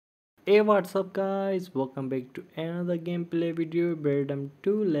Hey, what's up guys, welcome back to another gameplay video. Braindom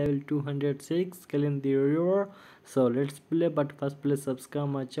 2 level 206 killing the river. So let's play, but first please subscribe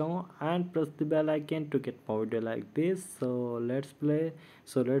my channel and press the bell icon to get more video like this. So let's play.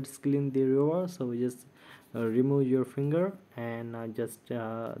 So let's clean the river. So we just remove your finger and just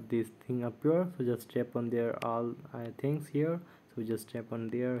this thing appear. So just tap on there all things here. So just tap on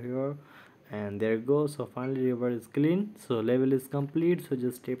there here, and there you go. So finally river is clean, so level is complete. So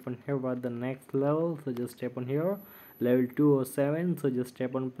just tap on here for the next level. So just tap on here level 207. So just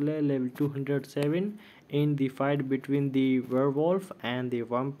tap on play level 207 in the fight between the werewolf and the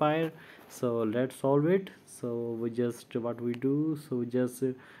vampire. So let's solve it. So we just what we do, so we just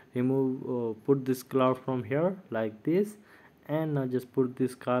remove put this cloud from here like this, and now just put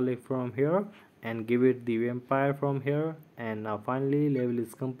this garlic from here and give it the vampire from here, and now finally level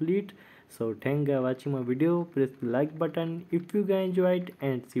is complete. So thank you for watching my video. Press the like button if you guys enjoyed,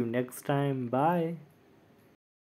 and see you next time. Bye.